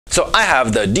So I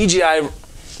have the DJI,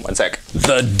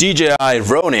 the DJI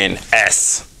Ronin-SC.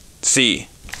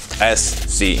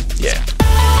 yeah.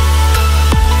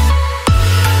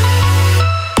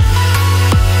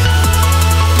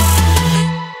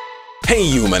 Hey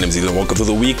you, my name is Ethan and welcome to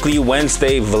the weekly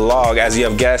Wednesday vlog. As you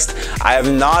have guessed, I have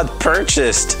not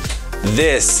purchased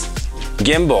this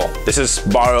gimbal. This is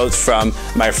borrowed from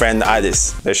my friend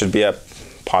Adis. There should be a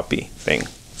poppy thing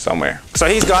somewhere. So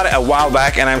he's got it a while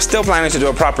back and I'm still planning to do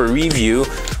a proper review,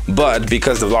 but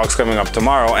because the vlog's coming up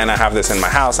tomorrow and I have this in my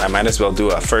house, I might as well do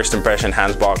a first impression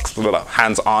hands-on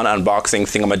unboxing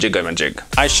thingamajig.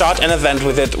 I shot an event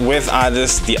with it with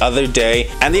Adis the other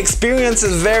day and the experience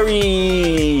is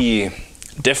very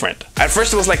different. At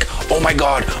first it was like, oh my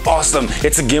god, awesome,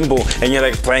 it's a gimbal, and you're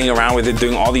like playing around with it,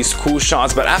 doing all these cool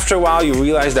shots, but after a while you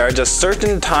realize there are just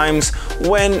certain times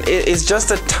when it is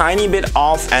just a tiny bit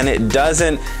off and it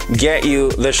doesn't get you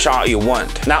the shot you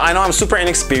want. Now I know I'm super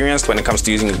inexperienced when it comes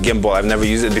to using a gimbal. I've never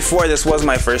used it before. This was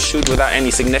my first shoot without any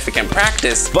significant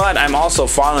practice, but I'm also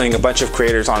following a bunch of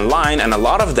creators online, and a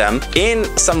lot of them, in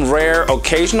some rare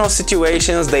occasional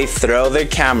situations, they throw their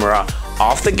camera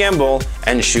off the gimbal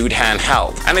and shoot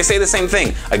handheld. And they say the same thing.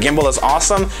 A gimbal is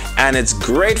awesome and it's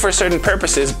great for certain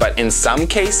purposes, but in some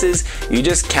cases you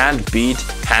just can't beat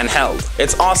handheld.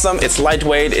 It's awesome, it's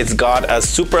lightweight, it's got a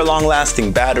super long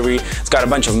lasting battery, it's got a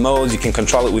bunch of modes, you can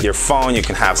control it with your phone, you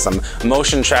can have some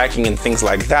motion tracking and things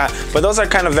like that, but those are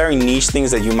kind of very niche things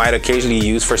that you might occasionally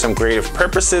use for some creative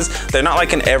purposes. They're not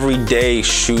like an everyday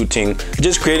shooting,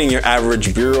 just creating your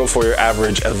average bureau for your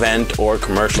average event or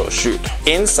commercial shoot.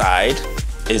 Inside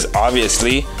is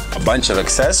obviously a bunch of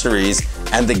accessories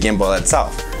and the gimbal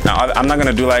itself. Now I'm not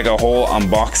gonna do like a whole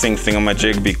unboxing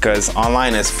thingamajig because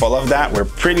online is full of that. We're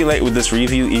pretty late with this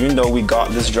review, even though we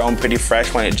got this drone pretty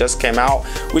fresh when it just came out.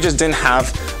 We just didn't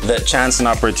have the chance and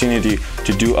opportunity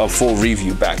to do a full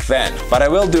review back then. But I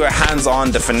will do a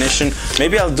hands-on definition.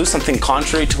 Maybe I'll do something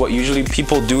contrary to what usually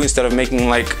people do. Instead of making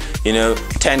like, you know,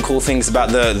 10 cool things about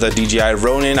the DJI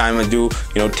Ronin, I'm gonna do,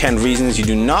 you know, 10 reasons you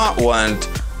do not want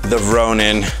the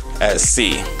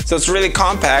Ronin-SC. So it's really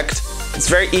compact, it's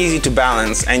very easy to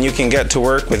balance, and you can get to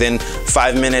work within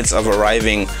 5 minutes of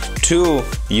arriving to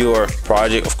your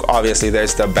project. Obviously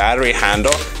there's the battery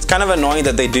handle. It's kind of annoying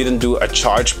that they didn't do a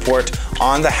charge port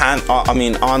on the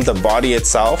on the body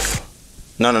itself.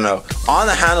 No, on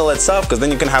the handle itself, because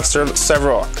then you can have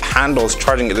several handles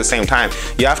charging at the same time.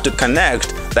 You have to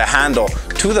connect the handle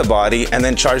to the body and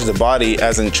then charge the body,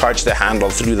 as in charge the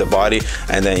handle through the body,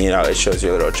 and then, you know, it shows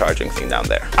you a little charging thing down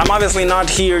there. I'm obviously not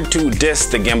here to diss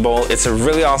the gimbal. It's a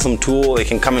really awesome tool. It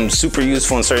can come in super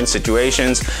useful in certain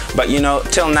situations, but you know,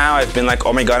 till now I've been like,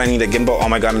 oh my god, I need a gimbal, oh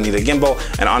my god, I need a gimbal.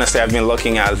 And honestly, I've been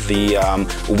looking at the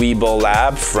Weebill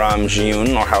Lab from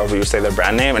Zhiyun, or however you say their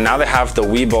brand name, and now they have the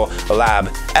Weebill Lab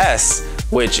S,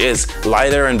 which is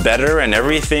lighter and better and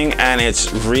everything, and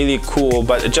it's really cool.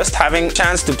 But just having a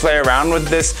chance to play around with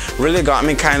this really got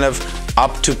me kind of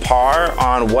up to par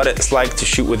on what it's like to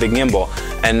shoot with a gimbal.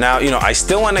 And now, you know, I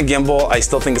still want a gimbal. I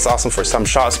still think it's awesome for some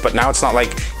shots, but now it's not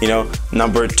like, you know,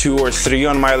 number 2 or 3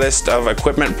 on my list of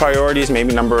equipment priorities,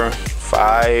 maybe number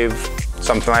 5,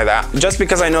 something like that. Just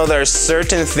because I know there are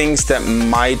certain things that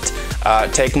might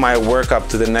take my work up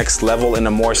to the next level in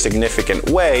a more significant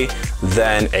way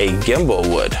than a gimbal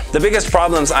would. The biggest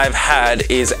problems I've had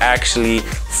is actually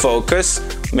focus.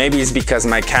 Maybe it's because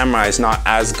my camera is not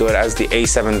as good as the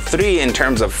A7 III in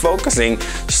terms of focusing,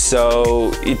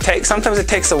 so sometimes it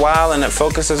takes a while and it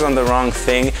focuses on the wrong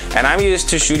thing. And I'm used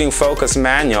to shooting focus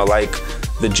manual, like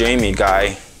the Jamie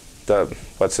guy,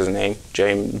 what's his name?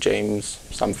 James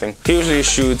something. He usually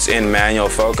shoots in manual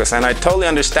focus, and I totally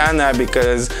understand that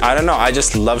because, I don't know, I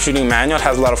just love shooting manual. It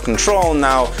has a lot of control.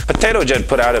 Now, Potato Jet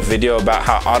put out a video about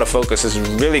how autofocus is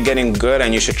really getting good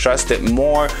and you should trust it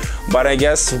more, but I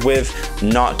guess with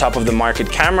not top of the market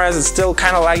cameras, it's still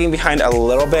kind of lagging behind a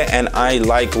little bit, and I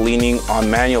like leaning on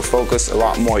manual focus a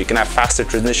lot more. You can have faster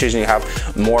transitions, you have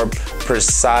more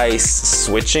precise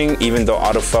switching, even though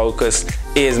autofocus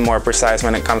is more precise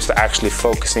when it comes to actually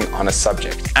focusing on a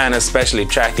subject, and especially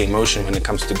tracking motion when it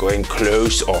comes to going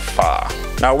close or far.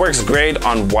 Now, it works great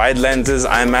on wide lenses.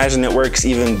 I imagine it works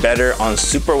even better on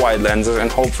super wide lenses,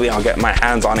 and hopefully I'll get my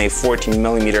hands on a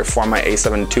 14mm for my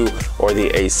A7 II or the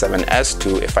A7S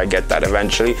II if I get that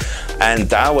eventually, and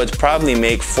that would probably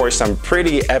make for some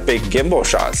pretty epic gimbal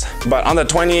shots. But on the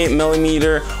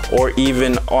 28mm or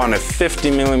even on a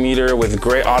 50mm with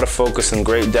great autofocus and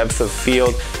great depth of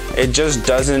field, it just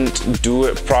doesn't do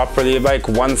it properly. Like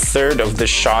 1/3 of the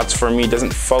shots for me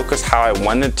doesn't focus how I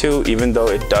want it to, even though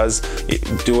it does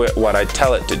do it what I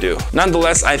tell it to do.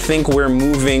 Nonetheless, I think we're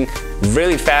moving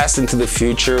really fast into the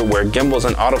future where gimbals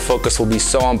and autofocus will be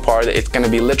so on par that it's going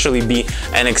to literally be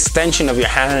an extension of your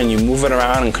hand, and you move it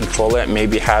around and control it,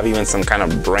 maybe have even some kind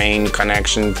of brain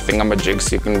connection thingamajig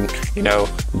so you can, you know,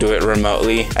 do it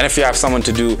remotely. And if you have someone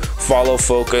to do follow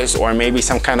focus, or maybe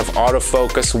some kind of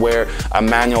autofocus where a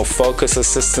manual focus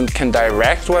assistant can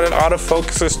direct what it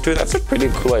autofocuses to, that's a pretty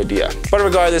cool idea. But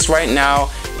regardless, right now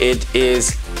it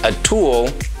is a tool,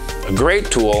 a great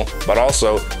tool, but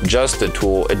also just a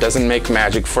tool. It doesn't make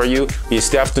magic for you. You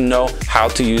still have to know how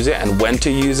to use it and when to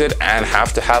use it, and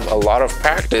have to have a lot of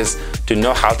practice to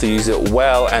know how to use it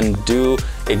well and do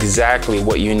exactly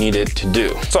what you need it to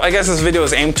do. So I guess this video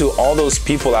is aimed to all those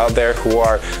people out there who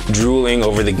are drooling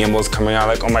over the gimbals coming out,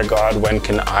 like, oh my god, when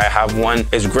can I have one?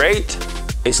 It's great,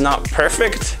 it's not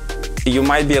perfect. You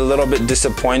might be a little bit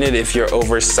disappointed if you're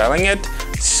overselling it.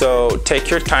 So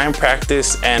take your time,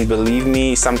 practice, and believe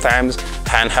me, sometimes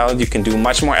handheld you can do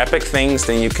much more epic things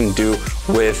than you can do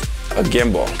with a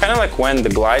gimbal. Kind of like when the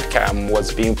glide cam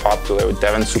was being popular with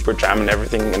Devon Super Tram and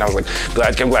everything, and I was like,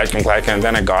 glide cam, glide cam, glide cam, and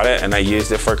then I got it and I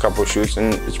used it for a couple shoots,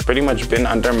 and it's pretty much been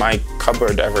under my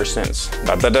cupboard ever since.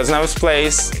 Not that doesn't have its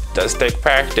place, it does take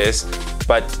practice,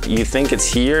 but you think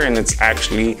it's here and it's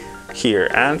actually here,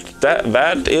 and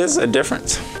that is a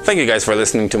difference. Thank you guys for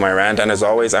listening to my rant, and as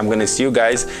always, I'm gonna see you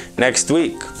guys next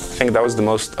week. I think that was the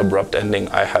most abrupt ending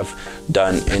I have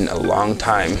done in a long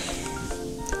time.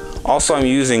 Also, I'm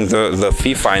using the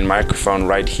Fifine microphone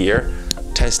right here,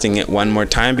 testing it one more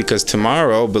time, because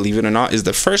tomorrow, believe it or not, is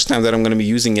the first time that I'm gonna be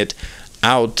using it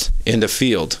out in the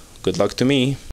field. Good luck to me.